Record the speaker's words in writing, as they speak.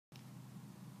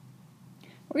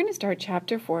We're going to start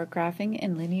Chapter 4, Graphing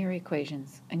and Linear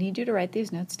Equations. I need you to write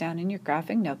these notes down in your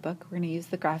graphing notebook. We're going to use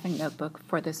the graphing notebook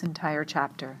for this entire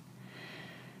chapter.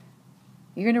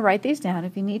 You're going to write these down.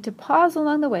 If you need to pause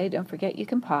along the way, don't forget you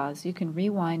can pause. You can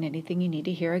rewind anything you need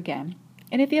to hear again.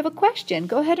 And if you have a question,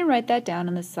 go ahead and write that down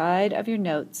on the side of your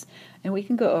notes, and we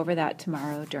can go over that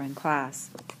tomorrow during class.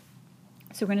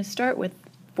 So we're going to start with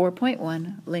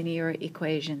 4.1, linear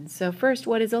equations. So first,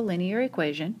 what is a linear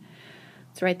equation?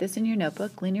 Let's write this in your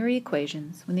notebook. Linear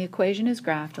equations. When the equation is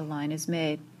graphed, a line is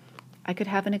made. I could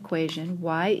have an equation,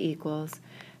 y equals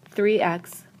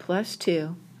 3x plus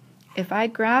 2. If I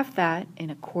graph that in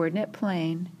a coordinate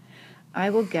plane, I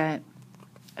will get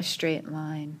a straight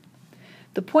line.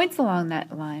 The points along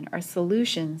that line are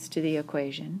solutions to the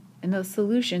equation, and those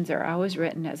solutions are always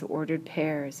written as ordered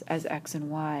pairs, as x and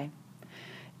y.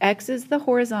 X is the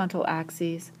horizontal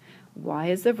axis, y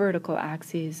is the vertical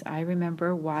axis. I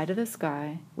remember y to the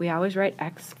sky. We always write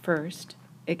x first.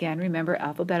 Again, remember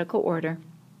alphabetical order.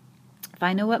 If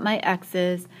I know what my x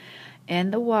is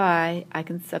and the y, I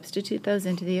can substitute those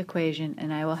into the equation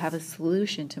and I will have a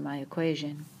solution to my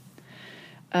equation.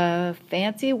 A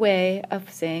fancy way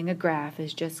of saying a graph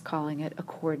is just calling it a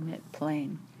coordinate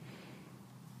plane.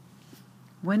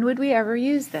 When would we ever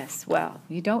use this? Well,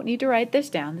 you don't need to write this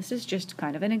down. This is just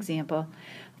kind of an example.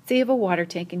 Say you have a water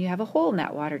tank and you have a hole in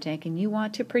that water tank and you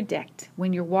want to predict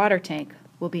when your water tank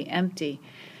will be empty.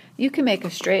 You can make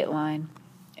a straight line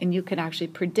and you can actually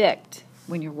predict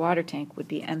when your water tank would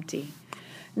be empty.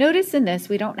 Notice in this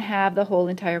we don't have the whole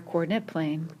entire coordinate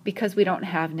plane because we don't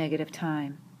have negative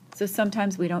time. So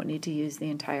sometimes we don't need to use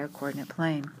the entire coordinate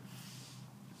plane.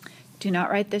 Do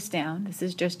not write this down. This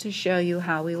is just to show you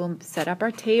how we will set up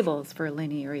our tables for a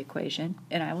linear equation,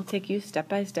 and I will take you step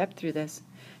by step through this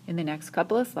in the next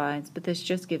couple of slides, but this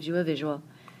just gives you a visual.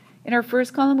 In our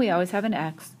first column, we always have an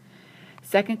x.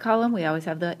 Second column, we always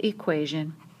have the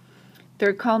equation.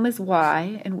 Third column is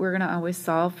y, and we're going to always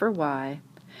solve for y.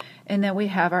 And then we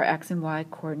have our x and y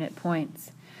coordinate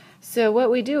points. So what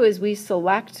we do is we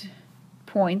select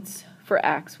points for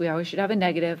x. We always should have a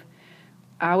negative.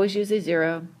 I always use a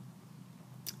 0.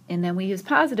 And then we use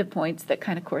positive points that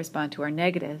kind of correspond to our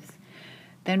negatives.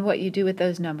 Then what you do with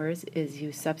those numbers is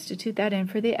you substitute that in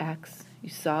for the x, you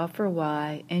solve for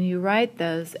y, and you write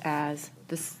those as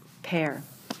this pair.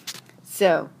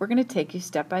 So we're going to take you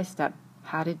step by step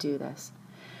how to do this.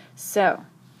 So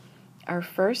our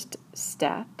first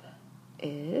step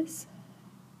is,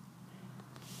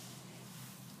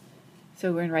 so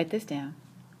we're going to write this down.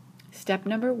 Step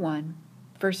number 1,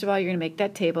 first of all, you're going to make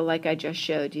that table like I just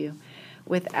showed you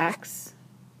with x,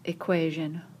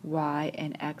 equation, y,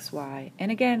 and xy.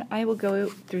 And again, I will go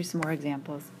through some more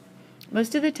examples.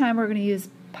 Most of the time we're going to use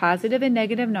positive and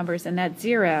negative numbers and that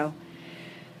 0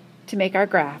 to make our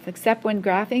graph, except when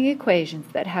graphing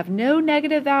equations that have no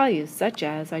negative values, such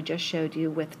as I just showed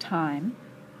you with time.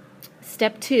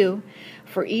 Step 2,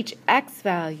 for each x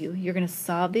value, you're going to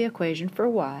solve the equation for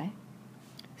y.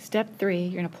 Step 3,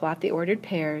 you're going to plot the ordered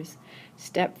pairs.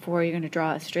 Step 4, you're going to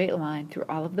draw a straight line through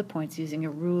all of the points using a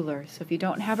ruler. So if you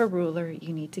don't have a ruler,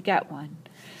 you need to get one.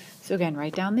 So again,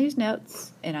 write down these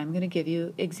notes, and I'm going to give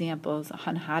you examples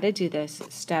on how to do this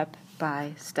step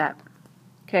by step.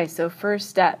 Okay, so first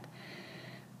step,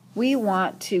 we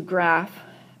want to graph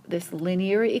this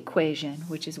linear equation,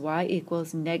 which is y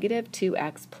equals negative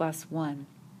 2x plus 1.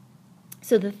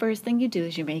 So the first thing you do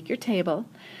is you make your table.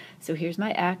 So here's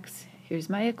my x, here's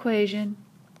my equation,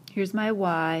 here's my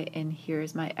y, and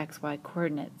here's my xy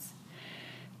coordinates.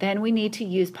 Then we need to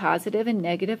use positive and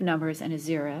negative numbers and a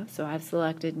 0. So I've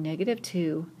selected negative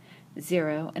 2,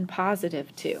 0, and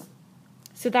positive 2.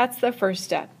 So that's the first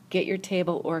step. Get your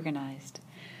table organized.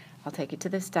 I'll take you to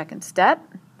the second step.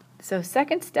 So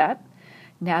second step,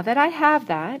 now that I have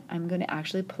that, I'm going to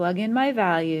actually plug in my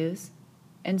values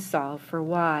and solve for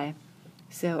y.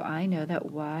 So I know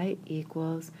that y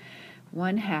equals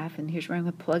 1/2, and here's where I'm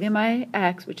going to plug in my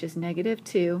x, which is negative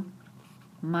 2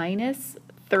 minus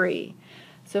 3.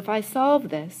 So if I solve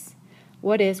this,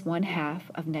 what is 1/2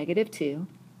 of negative 2?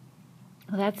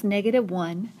 Well, that's negative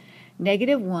 1.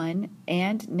 Negative 1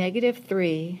 and negative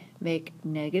 3 make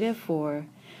negative 4.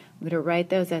 I'm going to write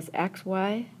those as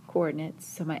xy coordinates.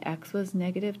 So my x was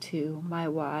negative 2, my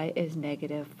y is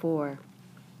negative 4.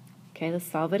 Okay, let's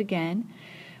solve it again.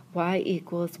 Y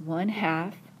equals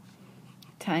 1/2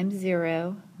 times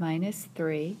 0 minus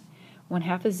 3.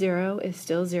 1/2 of 0 is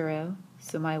still 0,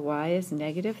 so my y is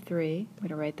negative 3. I'm going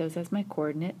to write those as my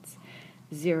coordinates,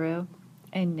 0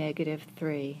 and negative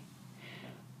 3.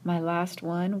 My last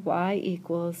one, y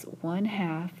equals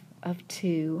 1/2 of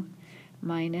 2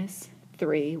 minus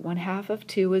 3. 1/2 of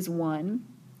 2 is 1.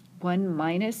 1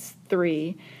 minus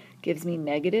 3 gives me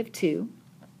negative 2.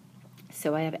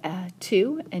 So I have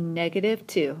 2 and negative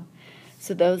 2.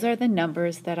 So those are the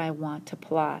numbers that I want to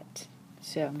plot.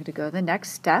 So I'm going to go to the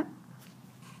next step.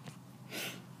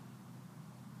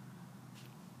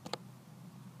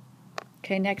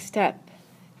 Okay, next step.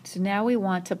 So now we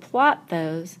want to plot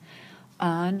those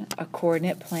on a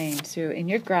coordinate plane. So in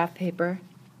your graph paper,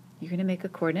 you're going to make a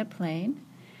coordinate plane.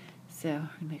 So we're going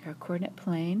to make our coordinate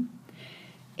plane.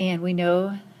 And we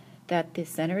know that the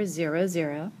center is 0,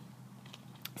 0.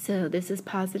 So this is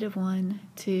positive 1,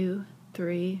 2,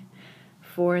 3,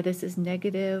 4. This is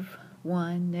negative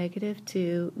 1, negative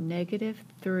 2, negative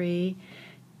 3,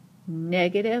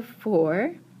 negative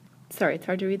 4. Sorry, it's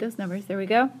hard to read those numbers. There we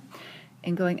go.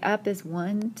 And going up is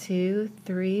 1, 2,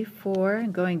 3, 4.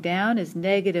 And going down is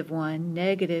negative 1,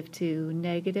 negative 2,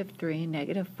 negative 3,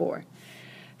 negative 4.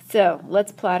 So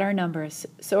let's plot our numbers.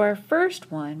 So our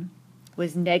first one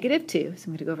was negative 2. So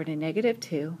I'm going to go over to negative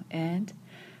 2 and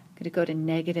I'm going to go to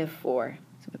negative 4.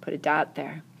 So I'm going to put a dot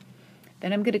there.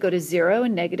 Then I'm going to go to 0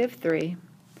 and negative 3.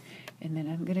 And then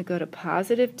I'm going to go to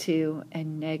positive 2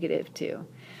 and negative 2.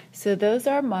 So those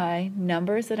are my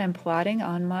numbers that I'm plotting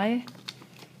on my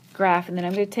graph. And then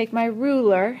I'm going to take my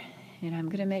ruler and I'm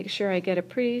going to make sure I get a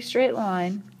pretty straight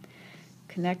line.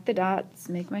 Connect the dots,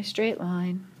 make my straight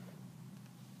line.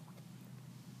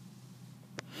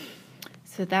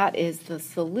 So that is the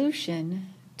solution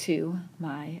to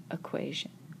my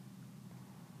equation.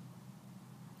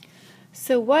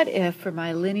 So what if for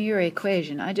my linear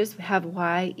equation I just have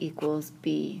y equals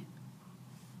b?